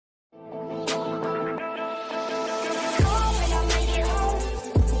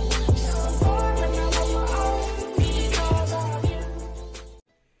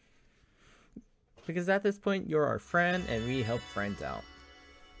because at this point you're our friend and we help friends out.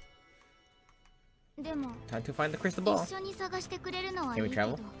 Time to find the crystal ball. Can we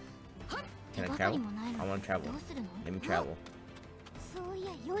travel? Can I travel? I want to travel. Let me travel.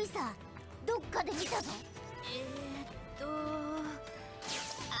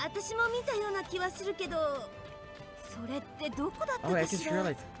 私も見たような気はするけど、それってどこだった Oh, I かし just ら。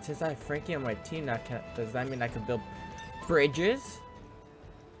 realized since I have Frankie on my team, now does that mean I can build bridges?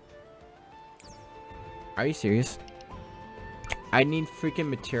 Are you serious? I need freaking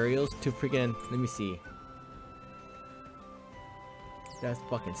materials to freaking, let me see. That's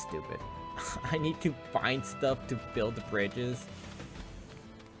fucking stupid. I need to find stuff to build the bridges.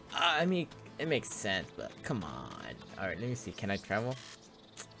 I mean, it makes sense, but come on. Alright, let me see. Can I travel?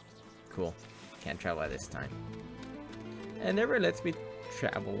 Cool. Can't travel at this time. It never lets me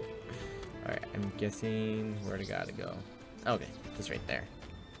travel. Alright, I'm guessing where I gotta go. Okay, just right there.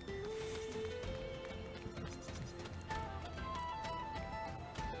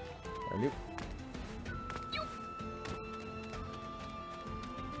 Loop.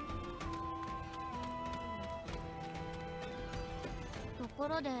 とこ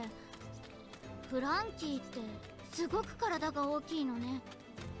ろで、フランキーってすごく体が大きいのね。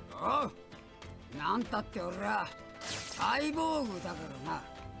おう、なんたって俺らサイボーグだからな。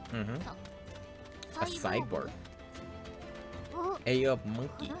A cyborg. Hey, up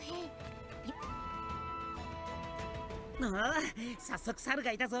monkey. ああ、早速猿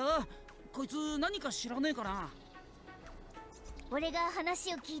がいたぞ。こいつ何か知らねえかな。俺が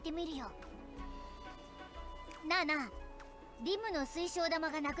話を聞いてみるよ。なあなあ、リムの水晶玉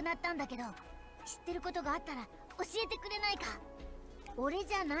がなくなったんだけど、知ってることがあったら教えてくれないか。俺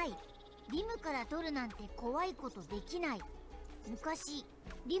じゃない。リムから取るなんて怖いことできない。昔、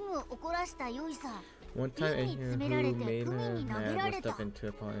リムを怒らしたヨイさ。One time I hear who made her mad was stuck into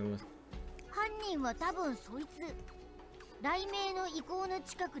a pond and was... 犯人は多分そいつ。雷鳴の遺構の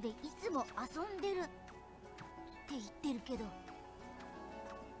近くでいつも遊んでるって言ってるけど、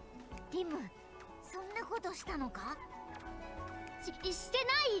リム、そんなことしたのか？して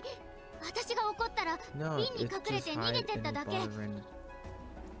ない。私が怒ったら瓶に隠れて逃げてっただけ。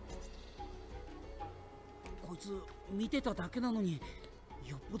こいつ見てただけなのに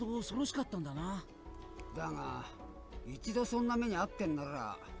よっぽど恐ろしかったんだな。だが一度そんな目に遭ってんな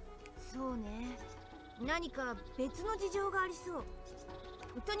ら。そうね。何か別の事情がありそう。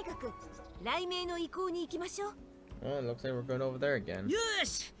とにかく雷鳴の遺構に行きましょう。Oh, it looks like we're going over there again. よ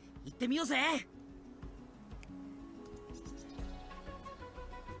し、行ってみようぜ。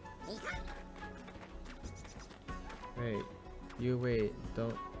Wait, you wait,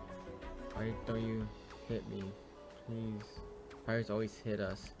 why don't you hit me? Please. Pirates always hit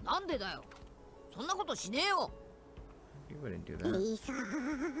us. なんでだよ。そんなことしねえよ。You wouldn't do that.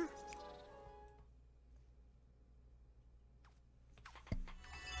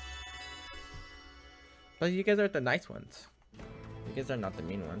 But you guys are the nice ones. You guys are not the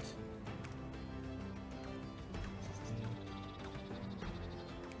mean ones.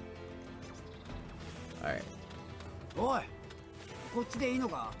 Alright. おい、こっちでいいの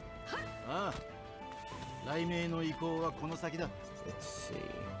か？ああ、雷鳴の遺構はこの先だ。 Let's see.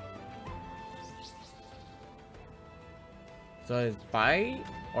 So is by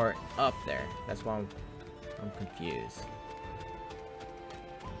or up there? That's why I'm confused.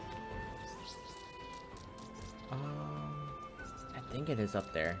 I think it is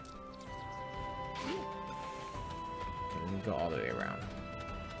up there. Okay, let me go all the way around.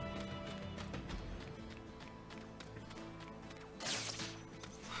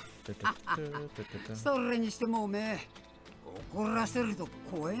 それにしてもおめえ怒らせると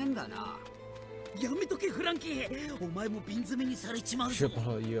怖えんだな。やめとけフランキー。お前も瓶詰めにされちまうぞ。だか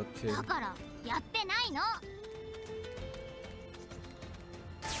らやってないの。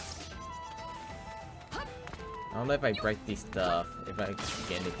I don't know if I break these stuff, if I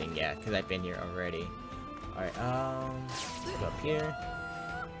get anything yet, because I've been here already. Alright, let's go up here.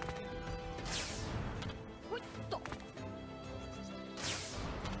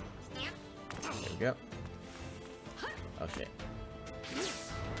 There we go. Oh shit.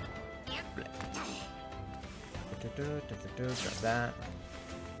 Grab that.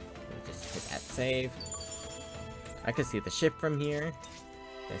 Just hit that save. I can see the ship from here.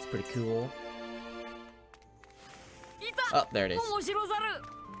 That's pretty cool. Oh, there it is.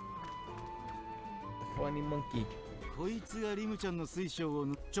 Funny monkey. こいつがリムちゃんの水晶を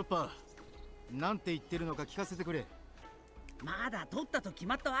チョッパー。なんて言ってるのか聞かせてくれ。まだ取ったと決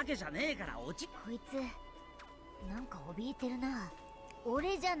まったわけじゃねえから落ち。こいつなんか怯えてるな。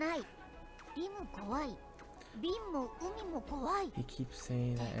俺じゃない。リム怖い。瓶も海も怖い。 He keeps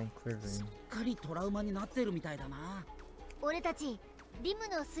saying that and quivering. すっかりトラウマになってるみたいだな。俺たちリム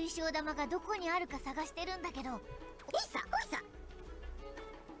の水晶玉がどこにあるか探してるんだけど。いさいさ。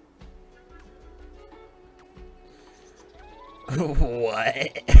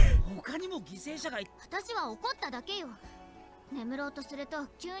What? 他にも犠牲者がい。私は怒っただけよ。眠ろうとすると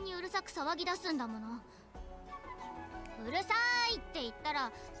急にうるさく騒ぎ出すんだもの。うるさいって言った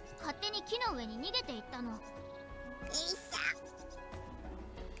ら勝手に木の上に逃げていったの。ま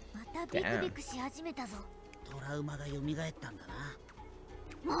たビクビクし始めたぞ。トラウマが蘇ったんだな。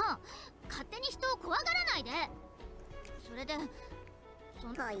もう勝手に人を怖がらないで。それでそ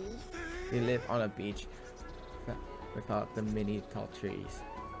んな。 They live on a beach without the many tall trees.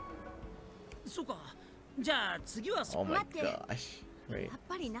 そうか。じゃあ次は Oh my 待って。 gosh. Wait. やっ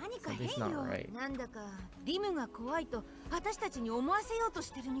ぱり何か Something's 変 not よ。 right. なんだかリムが怖いと私たちに思わせようと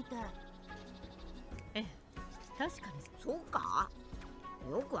してるみたい。ええ、確かにそうか。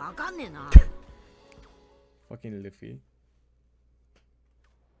よくわかんねえな。 Fucking Luffy.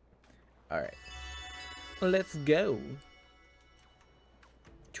 Alright. Let's go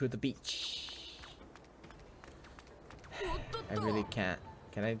to the beach. I really can't.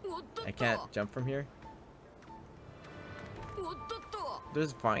 Can I? I can't jump from here?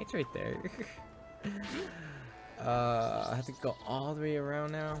 There's vines right there. I have to go all the way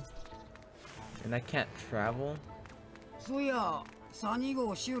around now. And I can't travel. そういや、サニー号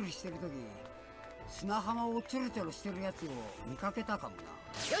を修理してるとき、砂浜をチョロチョロしてるやつを見かけたかもな。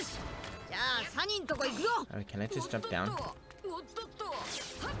よし、じゃあサニーんとこ行くよ。 Can I just jump down?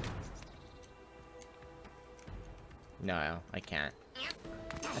 No, I can't.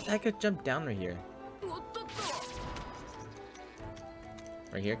 I thought I could jump down right here.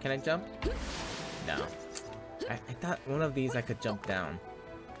 Right here, can I jump? No. I thought one of these I could jump down.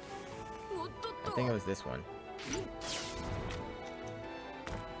 I think it was this one.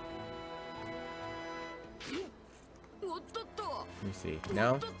 Let me see.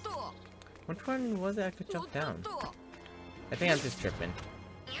 No? Which one was it I could jump down? I think I'm just tripping.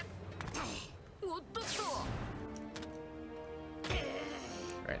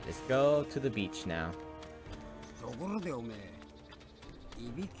 Alright, let's go to the beach now. ところでおめえ、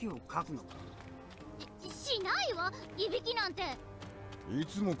いびきをかくのか。しないわ、いびきなんて。い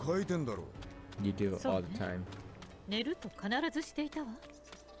つも書いてんだろ。 You do it all the time. 寝ると必ずしていたわ。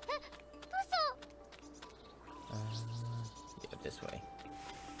Yeah, this way.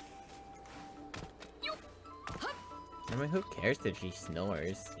 I mean, who cares if she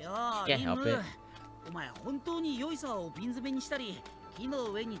snores? いや She can't リ help ム it.、お前本当に良いさを瓶詰めにしたり、木の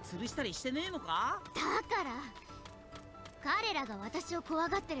上に吊るしたりしてねえのか？だから彼らが私を怖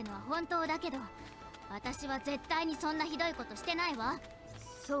がってるのは本当だけど、私は絶対にそんなひどいことしてないわ。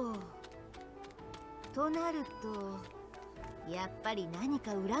そうとなるとやっぱり何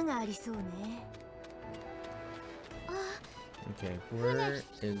か裏がありそうね。 Okay, where is...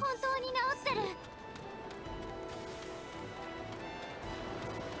 本当に治ってる。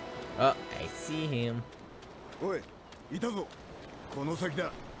 Oh, I see him. おい、いたぞ。この先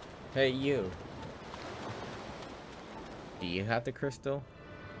だ。 Hey, you. Do you have the crystal?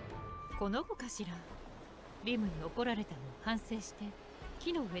 この子かしら。リムに怒られたのを反省して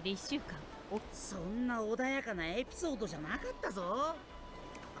木の上で1週間。そんな穏やかなエピソードじゃなかったぞ。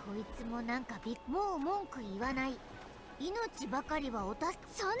こいつもなんかもう文句言わない。命ばかりは落とす。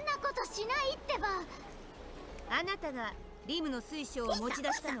そんなことしないってば。あなたがリムの水晶を持ち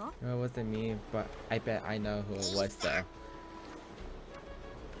出したの？ Well, it wasn't me, but I bet I know who it was though.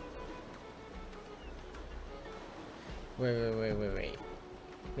 Wait.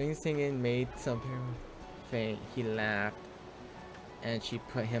 Ling Singin made some faint. He laughed, and she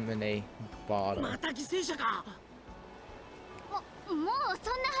put him in a bottle. また犠牲者か。もうそ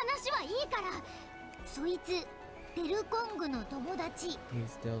んな話はいいから。そいつペルコングの友達。 He's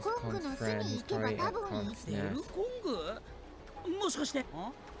still コング Kong's の巣 friend. に He's 行けば probably 多 at 分 Kong's デル nest. コング？もしかして？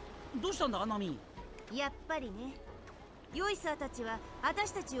どうしたんだナミ？やっぱりね。ヨイサーたちは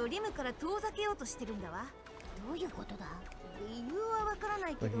私たちをリムから遠ざけようとしてるんだわ。どういうことだ？理由はわからな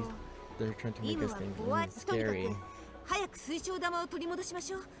いけ But ど、 they're trying to リ make ム us は think 怖い。 Ling is とにかく scary. 早く水晶玉を取り戻しま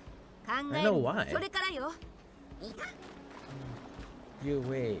しょう。考 I え know る。 why. それからよ。 You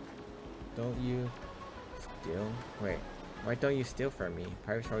wait. Don't you steal? Wait. Why don't you steal from me?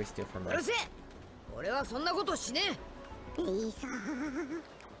 Pirates always steal from うる us. せえ。俺はそんなことしねえ。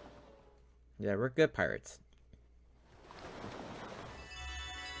 Yeah, we're good pirates.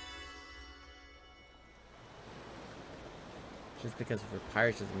 Just because we're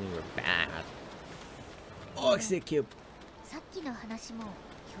pirates doesn't mean we're bad. Oh, exit cube. さっきの話も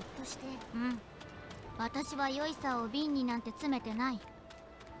ひょっとして。私は良いさを瓶になんて詰めてない。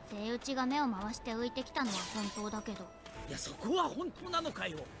セイウチが目を回して浮いてきたのは本当だけど。いや、そこは本当なのか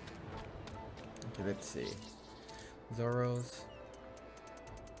よ。Okay, let's see. Zoro's.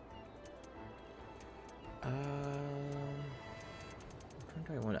 Which one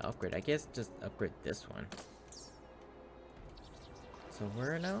do I want to upgrade? I guess just upgrade this one. So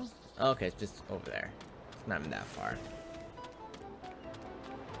where now? Oh, okay, it's just over there. It's not that far.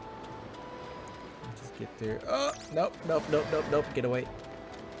 Just get through. Oh, nope, nope, nope, nope, nope. Get away.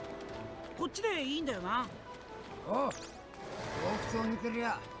 こっちでいいんだよな。おう、洞窟を抜けり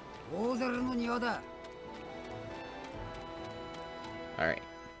ゃ大皿の庭だ。All right.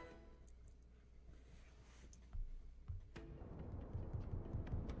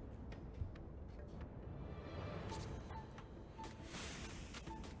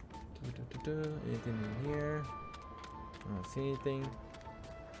 Anything in here? I don't see anything.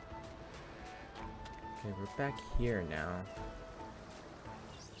 Okay, we're back here now.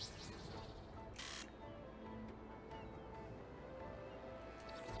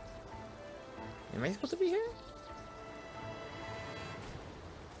 Am I supposed to be here?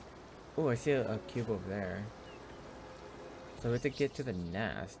 Oh, I see a cube over there. So we have to get to the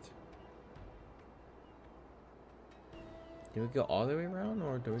nest. Do we go all the way around,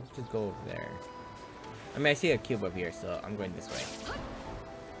 or do we just go over there? I mean, I see a cube over here, so I'm going this way.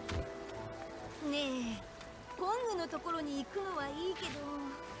 ねえ、コングのところに行くのはいいけど、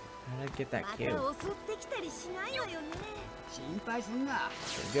 How did I get that また cube? 襲ってきたりしないわよね。心配すんな。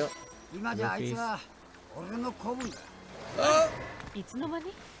 There we go. 今じゃあいつは俺の子分だ。いつの間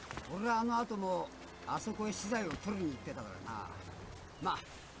に？俺はあの後もあそこへ資材を取りに行ってたからな。まあ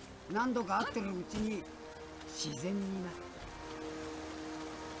何度か会ってるうちに自然にな。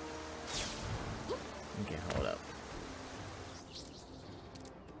Okay, hold up.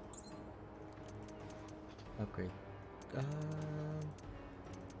 Upgrade.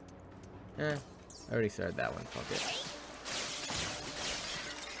 I already started that one. Fuck it.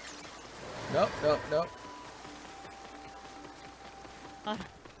 Nope, nope, nope. あら、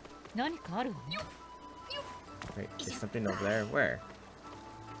何かあるわね。Wait, there's something over there. Where?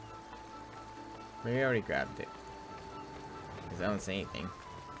 Maybe I already grabbed it. Because I don't see anything.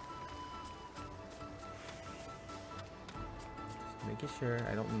 Just making sure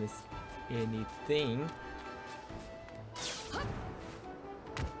I don't miss anything.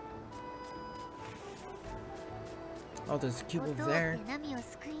 Oh, there's a cube over there.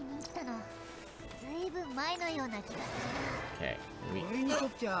 Okay, 俺にとっ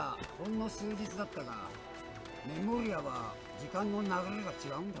ちゃほんの数日だったが、メモリアは時間の流れが違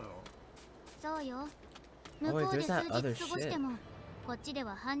うんだろう。そうよ。向こうで数日過ごしても、こっちで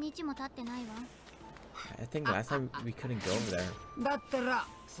は半日も経ってないわ。I think last time we couldn't go over there. だったら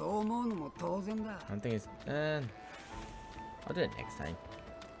そう思うのも当然だ。 I don't think it's. I'll do it next time.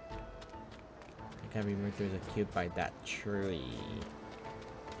 I can't remember if there's a cube by that tree.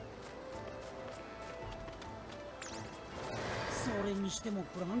 それにしても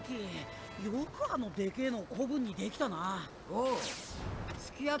フランキー、よくあのでけえの古文にできたな。おう、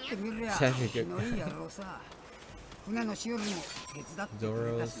付き合ってみりゃ気のいい野郎さ。船の修理も手伝って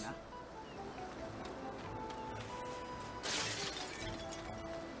くれたしな。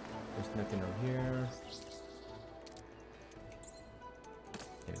There's nothing over here.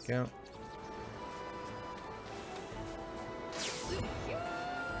 There we go.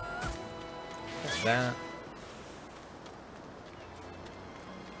 What's that?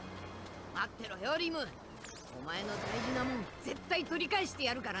 待ってろよリム。お前の大事なもん絶対取り返して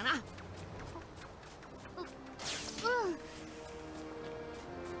やるからな。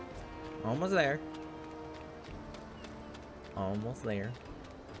Almost there. Almost there.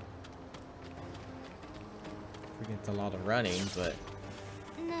 It's a lot of running, but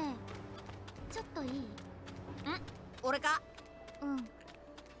ねえ、ちょっといい？ん？俺か？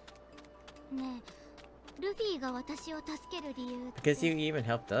ねえ、ルフィが私を助ける理由って。 because you even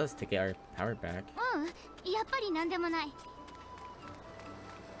helped us to get our power back. やっぱりなんでもない。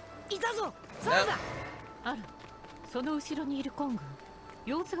いたぞ。そうだ。あら、その後ろにいるコング、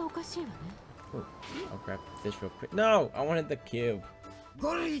様子がおかしいわね。 Ooh, I'll grab this real quick. No, I wanted the cube.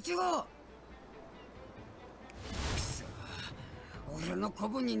 ゴル1号。俺の子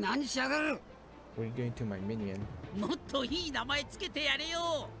分に何しやがる。 What are you doing to my minion? もっといい名前つけてやれ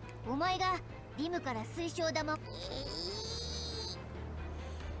よ。お前がリムから水晶玉。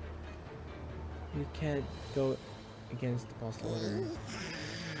You can't go against the boss order.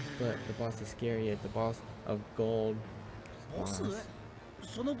 But the boss is scary at the boss of gold. ボス？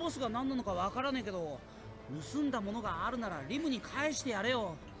そのボスが何なのかわからねえけど、盗んだものがあるならリムに返してやれ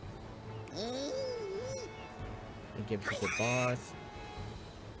よ。And give it to the boss.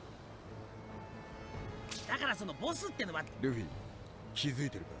 だからそのボスってのはルフィ気づい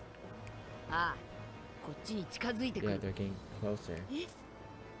てるか。ああ、こっちに近づいてく Yeah, る。 they're getting closer. え、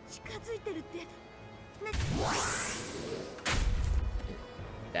近づいてるって。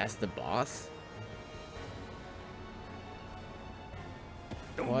 That's the boss?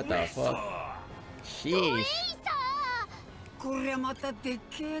 What the fuck? Sheesh. こりゃまたでっ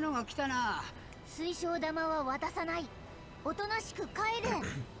けえのが来たな。水晶玉は渡さない。おとなしく帰れ。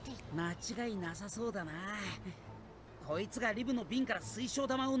間違いなさそうだな。こいつがリブの瓶から水晶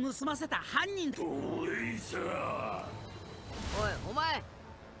玉を盗ませた犯人と。おい、お前、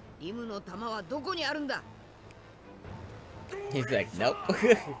リムの玉はどこにあるんだ。 He's like, nope.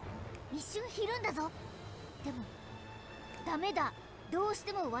 一瞬ひるんだぞ。でもダメだ。どうし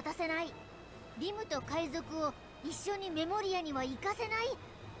ても渡せない。リムと海賊を一緒にメモリアには行かせないって。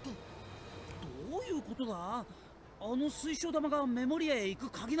どういうことだ。あの水晶玉がメモリアへ行く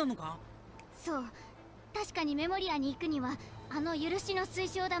鍵なのか。そう、確かにメモリアに行くにはあの許しの水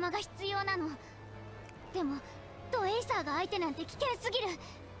晶玉が必要なの。でもドエイサーが相手なんて危険すぎる。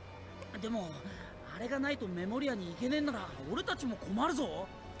でもあれがないとメモリアに行けねえなら俺たちも困るぞ。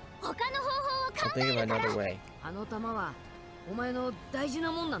他の方法を I'll 考 think え of るから。 another way. あの玉はお前の大事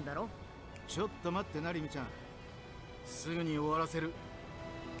なもんなんだろ。ちょっと待ってな、リムちゃん。すぐに終わらせる。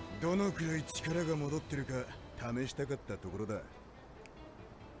どのくらい力が戻ってるか試したかったところだ。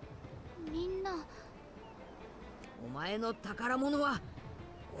みんなお前の宝物は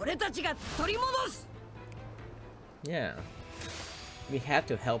俺たちが取り戻す。 Yeah. We have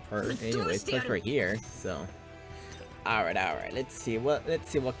to help her anyways, plus we're here, so. Alright, let's see what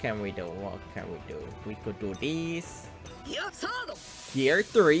can we do? What can we do? We could do these. ギアサード Gear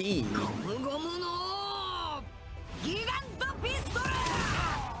 3. ゴムゴムのギガントピストル。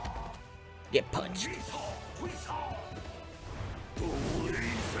 Get punched.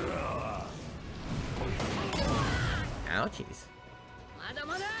 Ouchies. まだ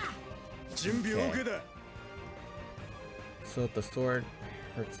まだ。準備 OK だ。 So the sword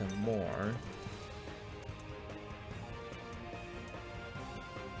hurts him more.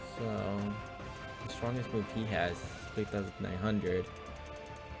 So the strongest move he has is 3,900.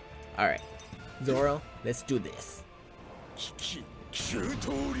 Alright. Zoro, let's do this. 危機急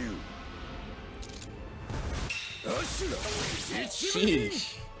騰流。アシュラ。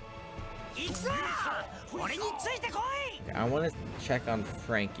 Sheesh. 行くぞ。俺についてこい。 Okay, I want to check on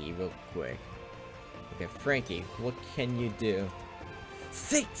Frankie real quick. Okay, Frankie, what can you do?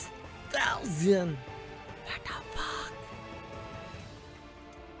 6,000! What the fuck?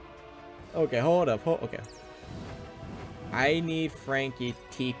 Okay, hold up. Okay. I need Frankie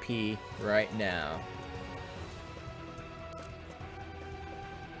TP right now.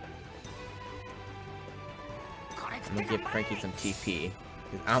 I'm gonna give Frankie some TP.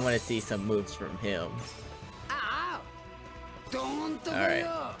 Because I want to see some moves from him. ああ、どんとこ Alright.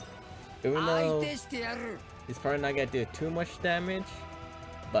 よ。 Even 相 though 手してやる。 he's probably not gonna do too much damage,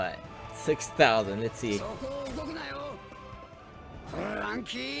 but 6,000. Let's see. そこを動くなよ。フラン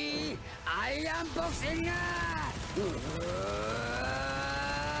キー、アイアンボクシング。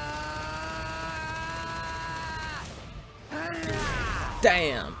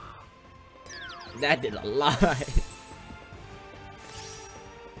Damn! That did a lot.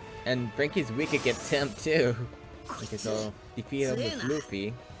 And Frankie's weak against him too. Okay, so defeat him with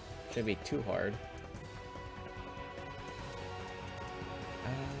Luffy. Shouldn't be too hard.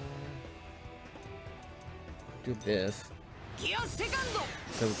 Do this. ギアセカンド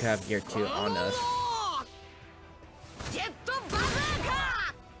So we can have gear 2 on us. ジェットバズー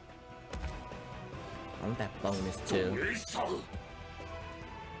カ I want that bonus too.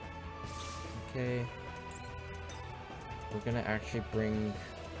 Okay. We're gonna actually bring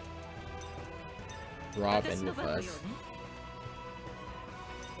Robin with us.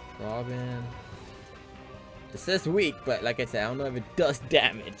 Robin. It says weak, but like I said, I don't know if it does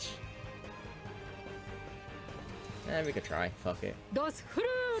damage. Eh, we could try. Fuck it. ドスフル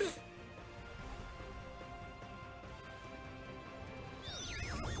ー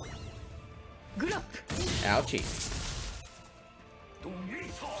ル。グラップ。 Ouchie.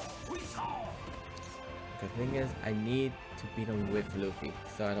 The thing is, I need to beat him with Luffy,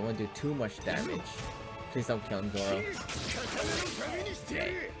 so I don't want to do too much damage. Please don't kill him, Zoro.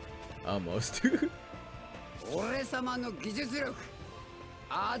 Okay. Almost. 俺様の技術力、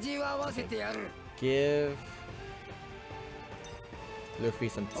味わわせてやる。 Give Luffy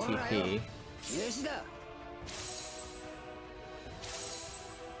some TP. 飯だ。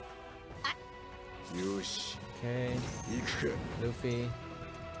よし、 Okay, 行くか。 Luffy.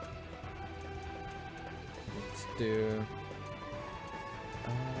 Let's let's do...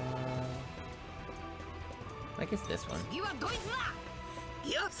 I guess this one.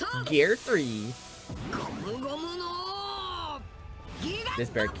 Gear 3! This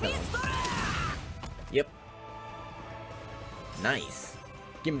bear kill him. Yep. Nice.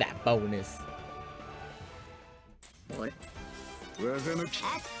 Give him that bonus.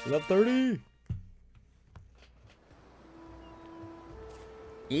 Level 30!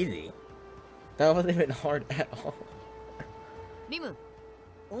 Easy. That wasn't even hard at all. リム、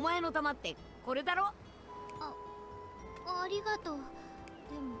お前の玉ってこれだろ？ありがとう。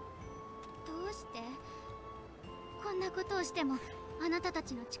でもどうしてこんなことをしてもあなたた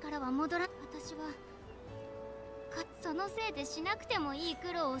ちの力は戻ら。私はそのせいでしなくてもいい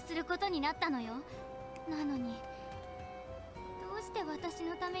苦労をすることになったのよ。なのにどうして私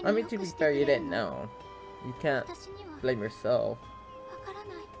のために I mean, よ to く be してく fair, れ you る didn't の？ know. You can't 私には blame yourself. わからな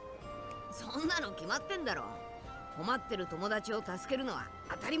い。そんなの決まってんだろ。困ってる友達を助けるのは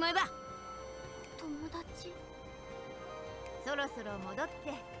当たり前だ。友達？そろそろ戻っ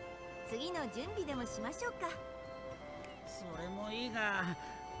て次の準備でもしましょうか。それもいいが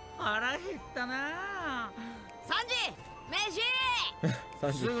腹減ったな。サンジ、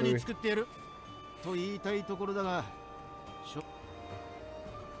飯！すぐに作ってやると言いたいところだが、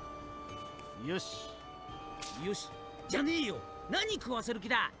よしよしじゃねえよ。何食わせる気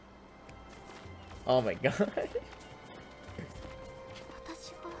だ。 Oh my god.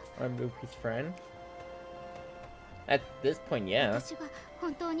 私が I'm Luffy's friend. At this point, yeah. 私が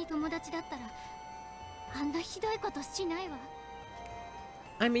本当に友達だったらあんなひどいことしないわ。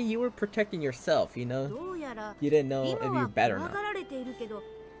I mean, you were protecting yourself, you know? どうやら You didn't know リ if ム you're は bad or 怖 not. がられているけど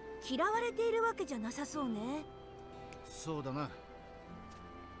嫌われているわけじゃなさそうね。そうだな。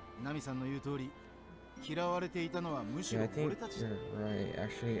ナミさんの言う通り、嫌われていたのはむし Yeah, ろ I think 俺たちだ。 you're right.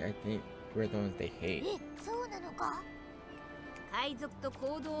 Actually, I think we're the ones they hate. え、そうなのか？海賊と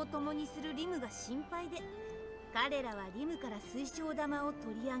行動を共にするリムが心配で、彼らはリムから水晶玉を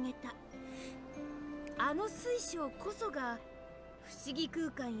取り上げた。あの水晶こそが不思議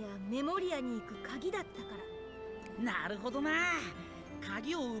空間やメモリアに行く鍵だったから。なるほどな。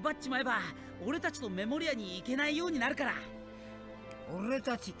鍵を奪っちまえば俺たちとメモリアに行けないようになるから。俺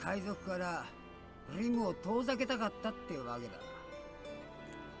たち海賊からリムを遠ざけたかったってわけだ。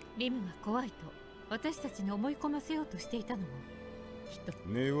リムが怖いと私たちに思い込ませようとしていたのもきっと。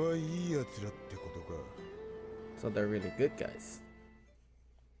根はいいやつらってことか。 So they're really good guys.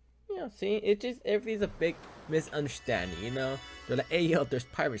 Yeah, see, it just everything's a big misunderstanding, you know? They're like, hey yo, there's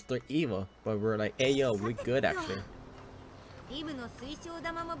pirates, they're evil. But we're like, hey yo, we're good actually. リムの水晶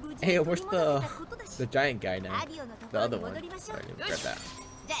玉も無事 Hey, に where's 取り戻せたことだし、 the giant guy now? アディオのとこ The ろ other に one. 戻りましょう。 Alright, let me よ grab し、 that.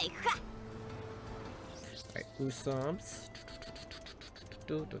 じゃあ行くか。 Alright, Usoms.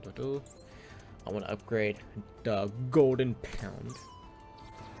 I want to upgrade the golden pound.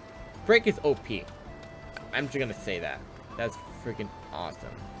 Break is OP. I'm just gonna say that. That's freaking awesome.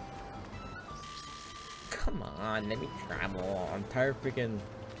 Come on, let me travel. I'm tired of freaking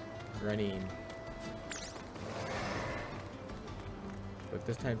running. But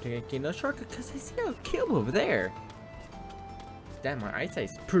this time taking a shortcut because I see a cube over there. Damn, my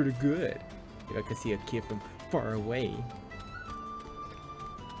eyesight's pretty good. You know, I can see a kid from far away.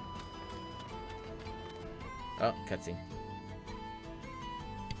 Oh, cutscene.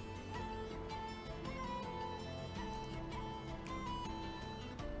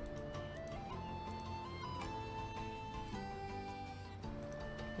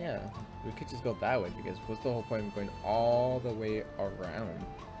 Yeah, we could just go that way because what's the whole point of going all the way around?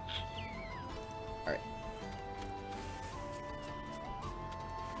 Alright.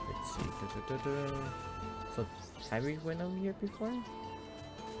 Let's see. So, have we went over here before?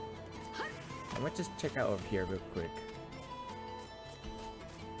 I might just check out over here real quick.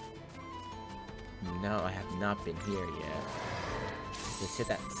 No, I have not been here yet. Just hit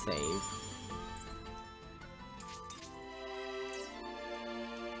that save.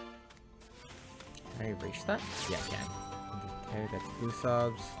 Can I reach that? Yeah, I can. Okay, that's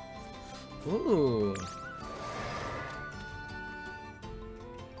Usoms. Ooh!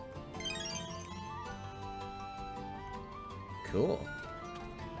 Cool.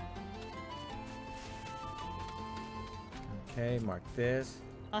 Okay, mark this.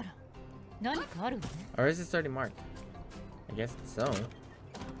 あら、何かあるの？ Or is this already marked? I guess so.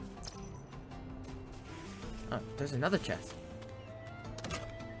 Oh, there's another chest.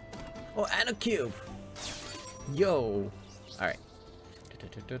 Oh, and a cube! Yo! Alright.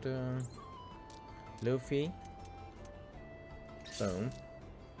 Luffy. Boom.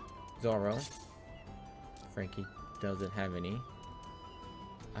 Zoro. Frankie doesn't have any.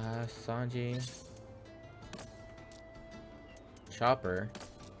 Sanji. chopper.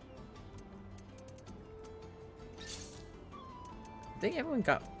 I think everyone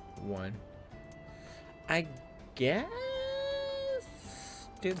got one. I guess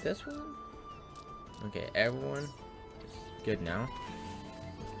do this one. Okay, everyone is good now.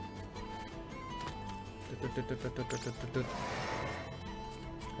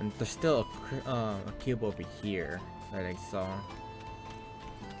 And there's still a cube over here that I saw.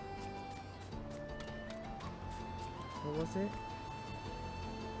 What was it?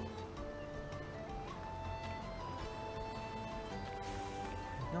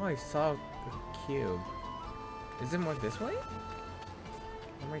 No, I saw a cube. Is it more this way?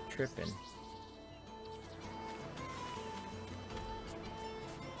 Or am I tripping?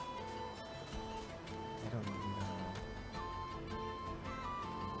 I don't know.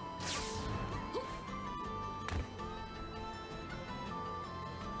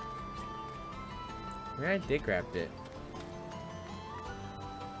 Where I did grab it.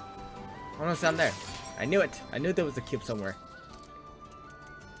 Oh no, it's down there. I knew it. I knew there was a cube somewhere.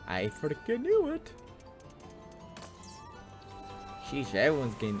 I freaking knew it. Sheesh,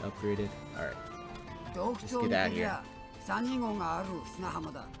 everyone's getting upgraded. Alright. Let's get out of here.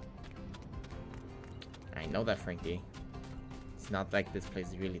 I know that, Frankie. It's not like this place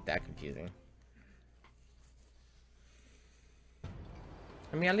is really that confusing.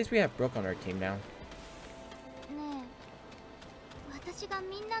 I mean, at least we have Brooke on our team now.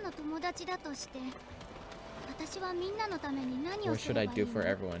 What should I do for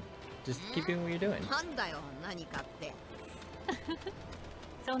everyone? Just keep doing what you're doing.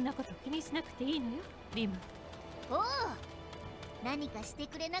 そんなこと気にしなくていいのよ、リム。おお、何かして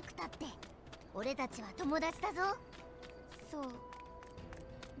くれなくたって、俺たちは友達だぞ。そう。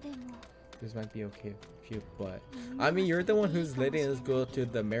でも。This might be okay with you, but I mean, you're the one who's letting us go to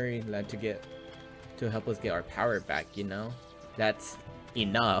the Maryland to help us get our power back. You know, that's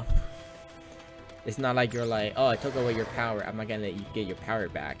enough. It's not like you're like, oh, I took away your power, I'm not gonna let you get your power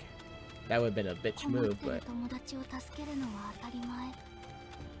back. That would have been a bitch move, but...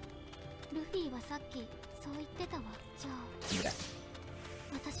 Yeah.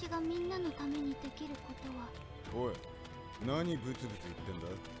 おい、何ブツブツ言ってんだ？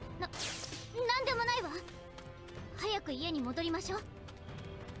なんでもないわ。早く家に戻りましょう。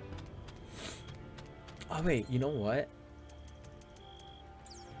 Oh wait, you know what?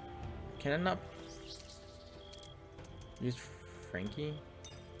 Can I not use Frankie?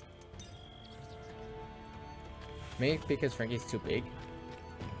 Maybe because Frankie's too big?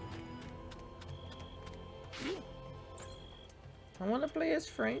 I want to play as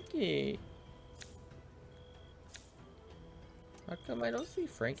Frankie. How come I don't see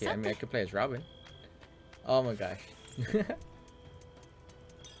Frankie? I mean, I could play as Robin. Oh my gosh.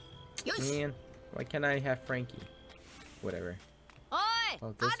 Man, why can't I have Frankie? Whatever.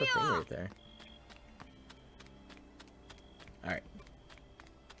 Oh, there's the thing right there. Alright.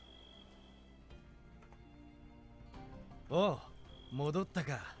 Oh, 戻った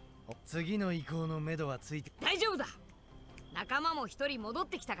か。次の移行の目処はついて。大丈夫だ。仲間も一人戻っ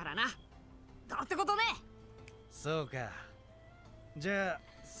てきたからな。どうってことね。そうか。じゃあ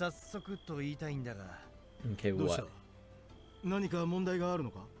早速と言いたいんだが。Okay, どうした？何か問題がある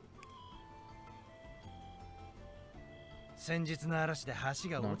のか？先日の嵐で橋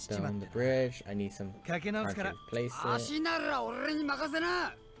が落ちちまって。かけ直すから。橋なら俺に任せ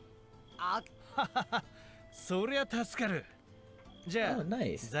な。あっ。そりゃ助かる。じゃあ、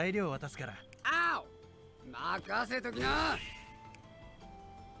材料渡すから。あお。任せときな。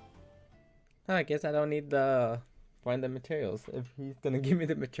I guess I don't need the find the materials if he's gonna give me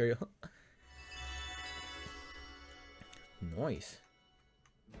the material. Nice.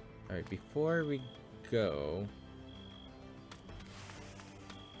 Alright, before we go,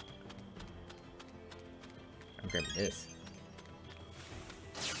 I'm grabbing this.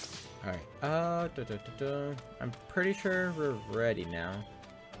 Alright, I'm pretty sure we're ready now.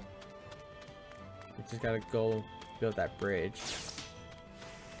 We just gotta go build that bridge.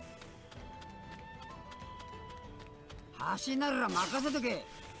 I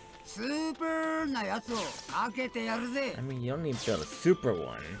mean, you don't need to build a super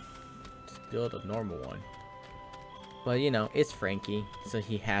one. Just build a normal one. But you know, it's Frankie, so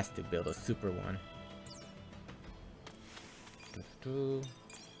he has to build a super one.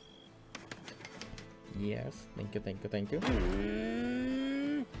 Yes, thank you, thank you, thank you.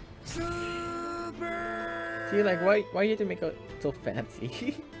 Super! See, like, why you have to make it so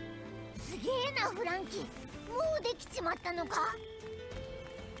fancy?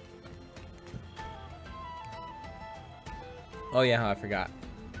 Oh yeah, I forgot.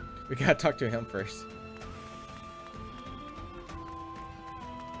 We gotta talk to him first.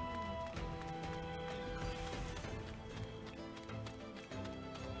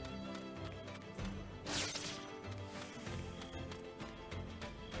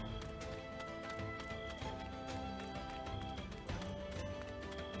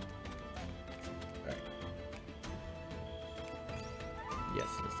 Yes,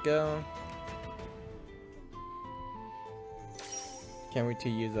 let's go. Can't wait to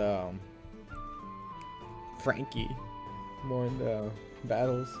use Frankie more in the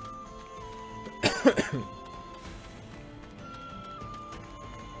battles.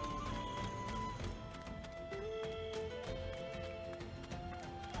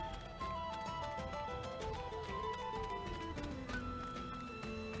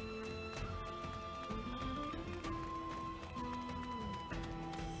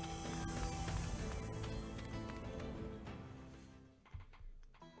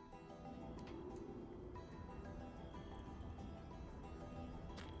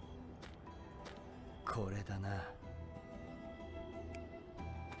これだな。よ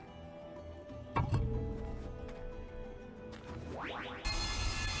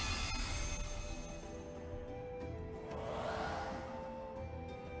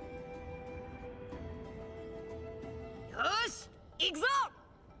し行くぞ。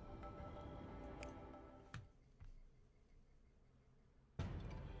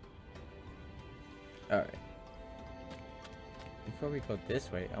Alright. Before we go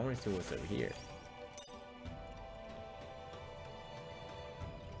this way, I want to see what's over here.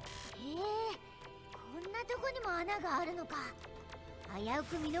 こんなとこにも穴があるのか。危う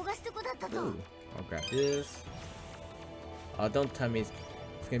く見逃すとこだったぞ。 Ooh, I'll grab this. Oh, don't tell me it's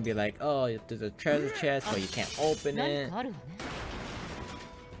gonna be like, oh, there's a treasure chest, but you can't open it. 何かあるわね。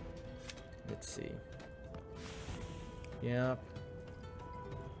 Let's see. Yep.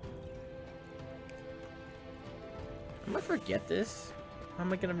 I'm gonna forget this. How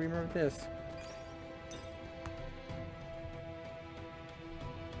am I gonna remember this?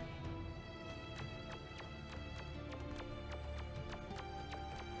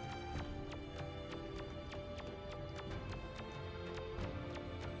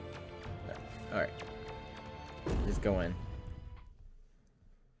 Alright. Just go in.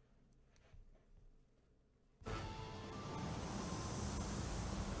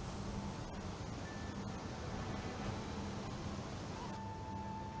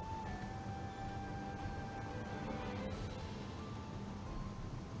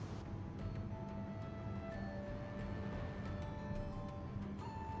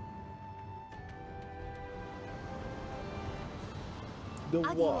 The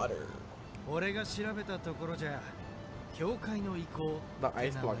water. 俺が調べたところじゃ、教会の遺構。 The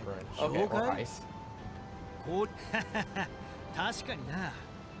ice block run. Okay, or ice. こう確かにな。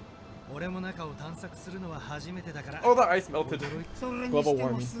俺も中を探索するのは初めてだから。 Oh, the ice melted. それに Global して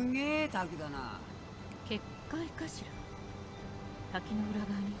も warming. すげえ滝だな。結界かしら。滝の裏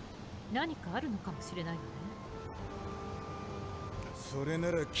側に何かあるのかもしれないわね。それ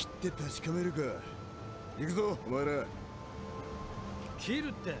なら切って確かめるか。行くぞ、お前ら。切る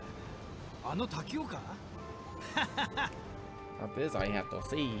ってあの滝をか。 Now this I have to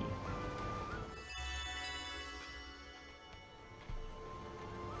see.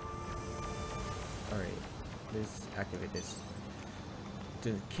 Alright, let's activate this.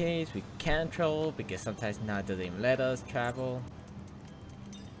 Just in case we can't travel, because sometimes now it doesn't even let us travel.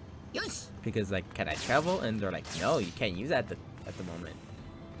 Yes. Because like, can I travel? And they're like, no, you can't use that at the moment.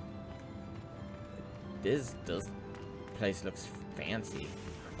 This place looks fancy.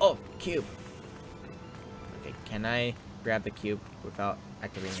 Oh, cube. Okay, can I grab the cube without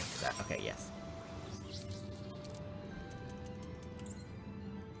activating that? Okay, yes.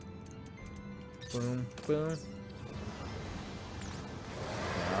 Boom, boom.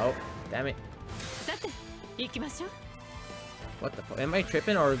 No, damn it. さて、行きましょう。 What the fuck? Am I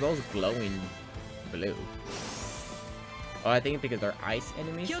tripping or are those glowing blue? Oh, I think because they're ice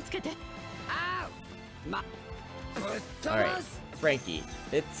enemies? 気をつけて。Alright, Frankie.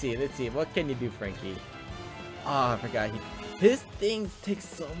 Let's see. What can you do, Frankie? Oh, I forgot. His things take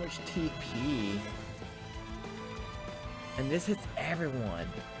so much TP. And this hits everyone.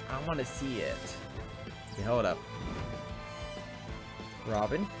 I want to see it. Okay, hold up.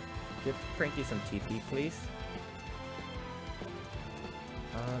 Robin, give Frankie some TP, please.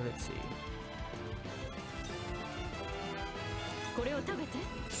 Let's see. これを食べて。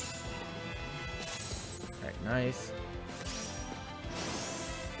 Alright, nice.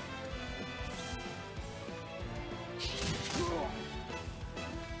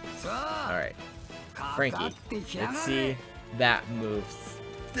 Alright, Frankie, let's see that moves.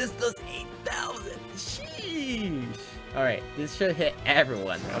 This does 8,000! Sheesh! Alright, this should hit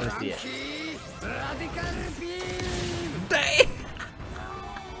everyone. I wanna see it. Dang!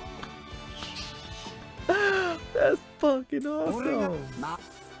 That's fucking awesome!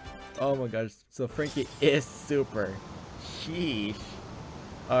 Oh my gosh, so Frankie is super. Sheesh.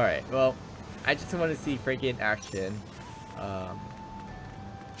 Alright, well, I just want to see Frankie in action.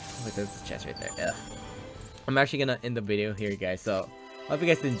 Wait, there's a chest right there. Ugh. I'm actually gonna end the video here, guys. So, hope you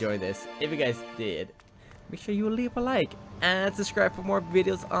guys enjoyed this. If you guys did, make sure you leave a like and subscribe for more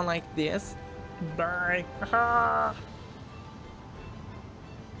videos unlike this. Bye.